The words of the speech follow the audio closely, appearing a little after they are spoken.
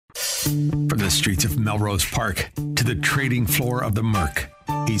From the streets of Melrose Park to the trading floor of the Merc,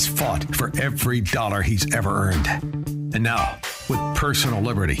 he's fought for every dollar he's ever earned. And now, with personal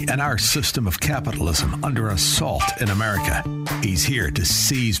liberty and our system of capitalism under assault in America, he's here to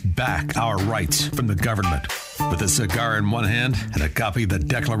seize back our rights from the government. With a cigar in one hand and a copy of the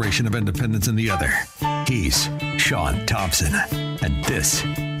Declaration of Independence in the other, he's Shaun Thompson. And this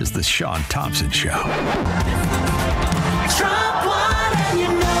is the Shaun Thompson Show. Trump won and you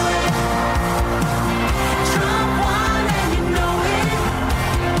know it. Trump won and you know it.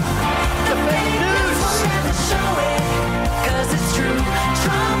 The fake news will never show it, 'cause it's true.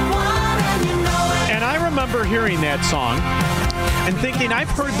 Trump won and you know it. And I remember hearing that song and thinking, I've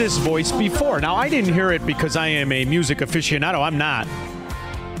heard this voice before. Now, I didn't hear it because I am a music aficionado. I'm not.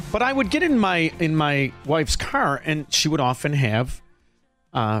 But I would get in my wife's car, and she would often have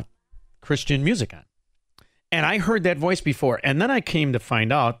Christian music on. And I heard that voice before. And then I came to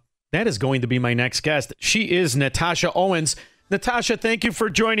find out that is going to be my next guest. She is Natasha Owens. Natasha, thank you for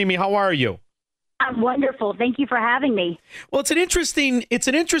joining me. How are you? I'm wonderful. Thank you for having me. Well, it's an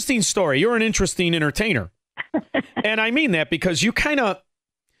interesting story. You're an interesting entertainer. And I mean that because you kind of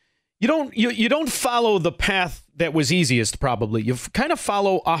you don't follow the path that was easiest, probably. You kind of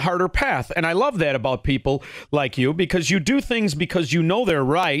follow a harder path. And I love that about people like you, because you do things because you know they're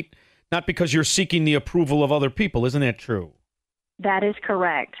right, not because you're seeking the approval of other people. Isn't that true? That is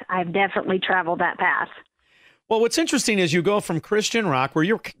correct. I've definitely traveled that path. Well, what's interesting is you go from Christian rock, where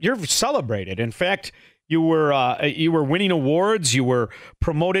you're celebrated. In fact, you were winning awards, you were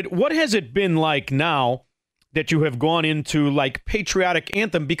promoted. What has it been like now that you have gone into like patriotic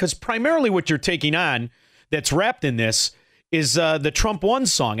anthem? Because primarily what you're taking on that's wrapped in this is the Trump Won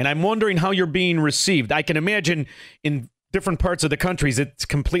song. And I'm wondering how you're being received. I can imagine in different parts of the countries, it's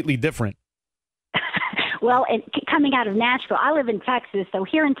completely different. Well, coming out of Nashville, I live in Texas, so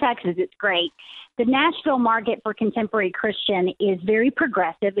here in Texas, it's great. The Nashville market for contemporary Christian is very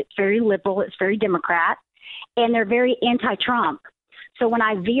progressive. It's very liberal. It's very Democrat, and they're very anti-Trump. So when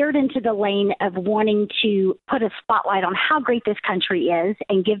I veered into the lane of wanting to put a spotlight on how great this country is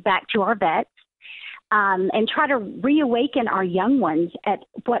and give back to our vets, and try to reawaken our young ones at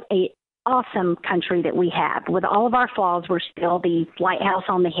what a awesome country that we have. With all of our flaws, we're still the lighthouse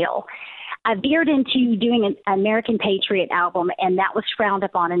on the hill. I veered into doing an American Patriot album, and that was frowned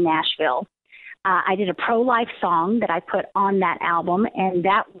upon in Nashville. I did a pro-life song that I put on that album, and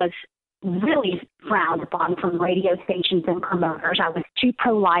that was really frowned upon from radio stations and promoters. I was too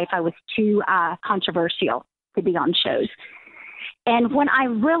pro-life. I was too controversial to be on shows. And when I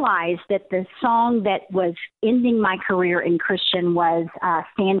realized that the song that was ending my career in Christian was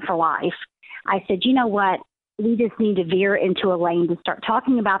Stand for Life, I said, you know what? We just need to veer into a lane to start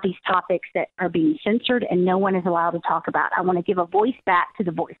talking about these topics that are being censored and no one is allowed to talk about. I want to give a voice back to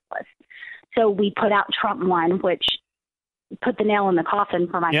the voiceless. So we put out Trump Won, which put the nail in the coffin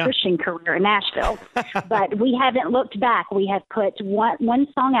for my Christian career in Nashville. But we haven't looked back. We have put one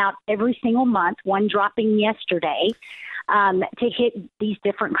song out every single month, one dropping yesterday, to hit these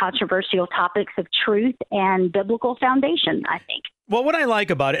different controversial topics of truth and biblical foundation, I think. Well, what I like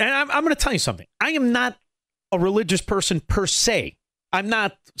about it, and I'm going to tell you something. I am not a religious person per se. I'm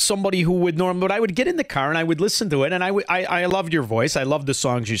not somebody who would normally, but I would get in the car and I would listen to it. And I loved your voice. I love the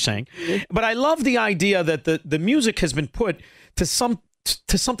songs you sang, but I love the idea that the music has been put to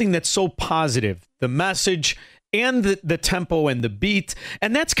something that's so positive, the message and the tempo and the beat.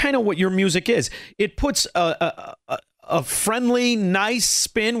 And that's kind of what your music is. It puts a friendly, nice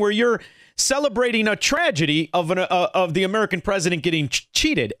spin where you're celebrating a tragedy of the American president getting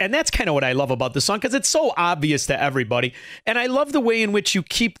cheated. And that's kind of what I love about the song, because it's so obvious to everybody. And I love the way in which you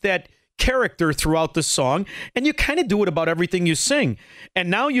keep that character throughout the song, and you kind of do it about everything you sing.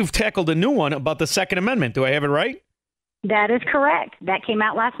 And now you've tackled a new one about the Second Amendment. Do I have it right? That is correct. That came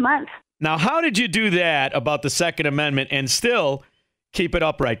out last month. Now, how did you do that about the Second Amendment and still keep it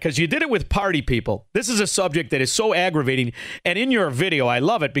upright? Because you did it with party people. This is a subject that is so aggravating. And in your video, I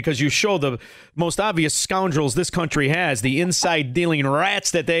love it because you show the most obvious scoundrels this country has, the inside dealing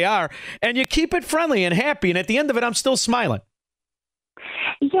rats that they are. And you keep it friendly and happy. And at the end of it, I'm still smiling.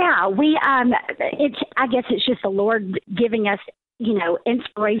 Yeah, I guess it's just the Lord giving us,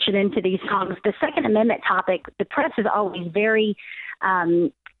 inspiration into these songs. The Second Amendment topic, the press is always very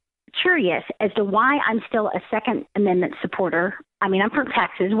curious as to why I'm still a Second Amendment supporter. I mean, I'm from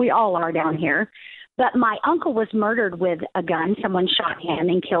Texas. We all are down here. But my uncle was murdered with a gun. Someone shot him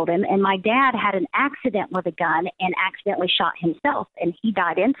and killed him. And my dad had an accident with a gun and accidentally shot himself, and he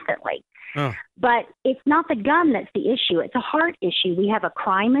died instantly. Oh. But it's not the gun that's the issue. It's a heart issue. We have a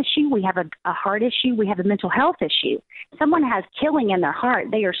crime issue. We have a heart issue. We have a mental health issue. Someone has killing in their heart.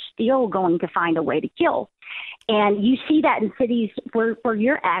 They are still going to find a way to kill. And you see that in cities where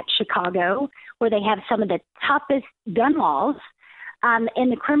you're at, Chicago, where they have some of the toughest gun laws.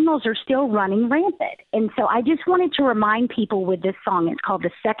 And the criminals are still running rampant. And so I just wanted to remind people with this song, it's called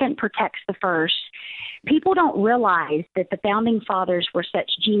The Second Protects the First. People don't realize that the founding fathers were such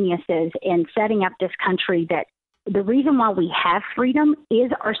geniuses in setting up this country, that the reason why we have freedom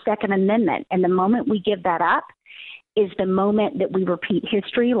is our Second Amendment. And the moment we give that up is the moment that we repeat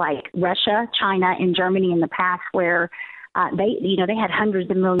history, like Russia, China, and Germany in the past, where they had hundreds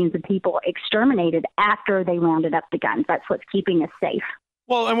of millions of people exterminated after they rounded up the guns. That's what's keeping us safe.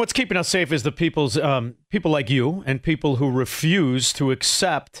 Well, and what's keeping us safe is the people like you and people who refuse to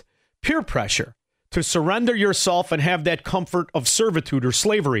accept peer pressure, to surrender yourself and have that comfort of servitude or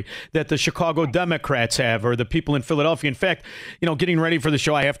slavery that the Chicago Democrats have, or the people in Philadelphia. In fact, getting ready for the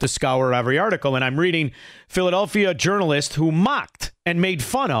show, I have to scour every article, and I'm reading Philadelphia journalist who mocked and made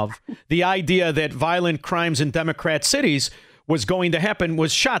fun of the idea that violent crimes in Democrat cities was going to happen,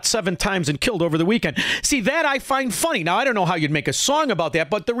 was shot 7 times and killed over the weekend. See, that I find funny. Now, I don't know how you'd make a song about that,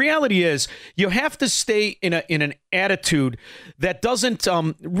 but the reality is you have to stay in an attitude that doesn't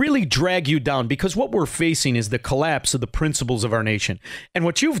really drag you down, because what we're facing is the collapse of the principles of our nation. And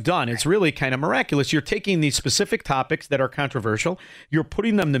what you've done is really kind of miraculous. You're taking these specific topics that are controversial, you're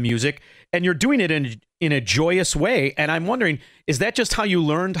putting them to music, and you're doing it in a joyous way. And I'm wondering, is that just how you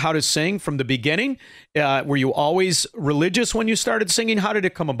learned how to sing from the beginning? Were you always religious when you started singing? How did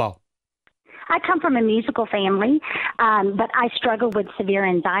it come about? I come from a musical family, but I struggled with severe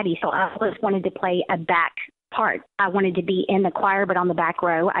anxiety, so I always wanted to play a back part. I wanted to be in the choir, but on the back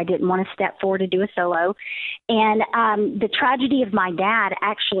row. I didn't want to step forward to do a solo. And the tragedy of my dad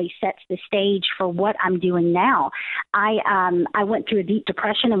actually sets the stage for what I'm doing now. I went through a deep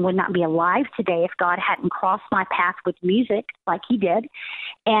depression and would not be alive today if God hadn't crossed my path with music like he did.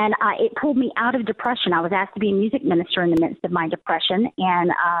 And it pulled me out of depression. I was asked to be a music minister in the midst of my depression.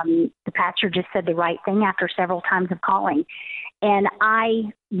 And the pastor just said the right thing after several times of calling. And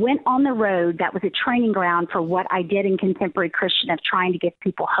I went on the road. That was a training ground for what I did in contemporary Christian, of trying to give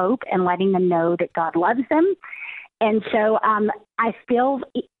people hope and letting them know that God loves them. And so I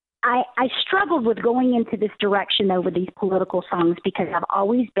struggled with going into this direction, though, with these political songs, because I've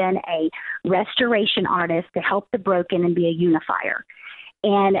always been a restoration artist to help the broken and be a unifier.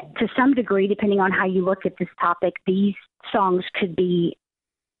 And to some degree, depending on how you look at this topic, these songs could be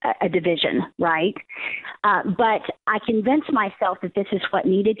a division, right? But I convinced myself that this is what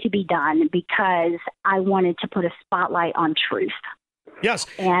needed to be done because I wanted to put a spotlight on truth. Yes.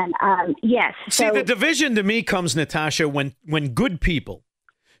 And yes. See, the division to me comes, Natasha, when good people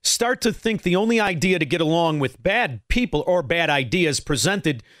start to think the only idea to get along with bad people or bad ideas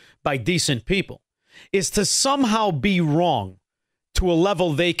presented by decent people is to somehow be wrong to a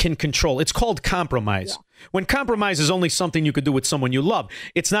level they can control. It's called compromise. Yeah. When compromise is only something you could do with someone you love,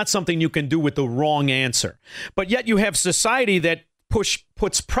 it's not something you can do with the wrong answer. But yet you have society that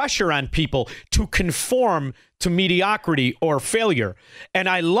puts pressure on people to conform to mediocrity or failure. And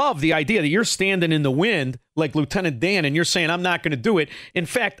I love the idea that you're standing in the wind like Lieutenant Dan and you're saying, I'm not going to do it. In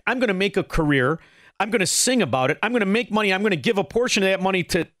fact, I'm going to make a career. I'm going to sing about it. I'm going to make money. I'm going to give a portion of that money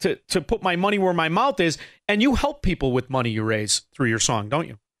to put my money where my mouth is. And you help people with money you raise through your song, don't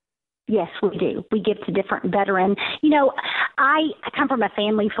you? Yes, we do. We give to different veterans. I come from a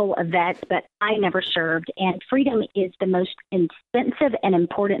family full of vets, but I never served. And freedom is the most expensive and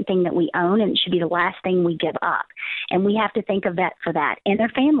important thing that we own, and it should be the last thing we give up. And we have to thank a vet for that, and their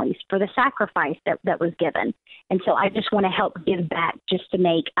families for the sacrifice that was given. And so I just want to help give back, just to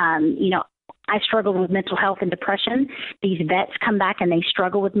make, I struggle with mental health and depression. These vets come back and they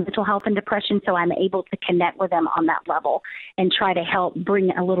struggle with mental health and depression, so I'm able to connect with them on that level and try to help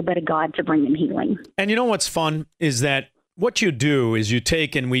bring a little bit of God to bring them healing. And you know what's fun is that what you do is you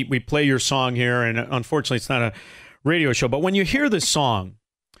take and we play your song here, and unfortunately it's not a radio show, but when you hear the song,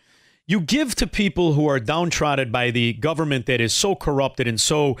 you give to people who are downtrodden by the government that is so corrupted and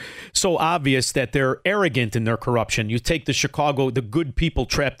so obvious that they're arrogant in their corruption. You take the good people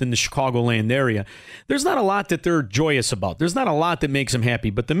trapped in the Chicagoland area. There's not a lot that they're joyous about. There's not a lot that makes them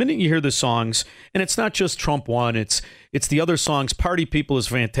happy. But the minute you hear the songs, and it's not just Trump One, it's the other songs. Party People is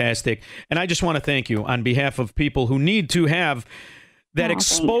fantastic. And I just want to thank you on behalf of people who need to have that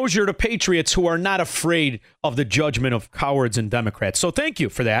exposure to patriots who are not afraid of the judgment of cowards and Democrats. So thank you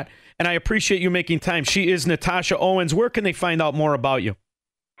for that. And I appreciate you making time. She is Natasha Owens. Where can they find out more about you?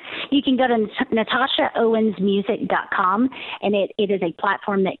 You can go to NatashaOwensMusic.com, and it is a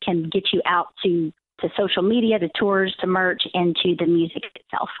platform that can get you out to social media, to tours, to merch, and to the music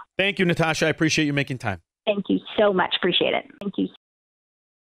itself. Thank you, Natasha. I appreciate you making time. Thank you so much. Appreciate it. Thank you.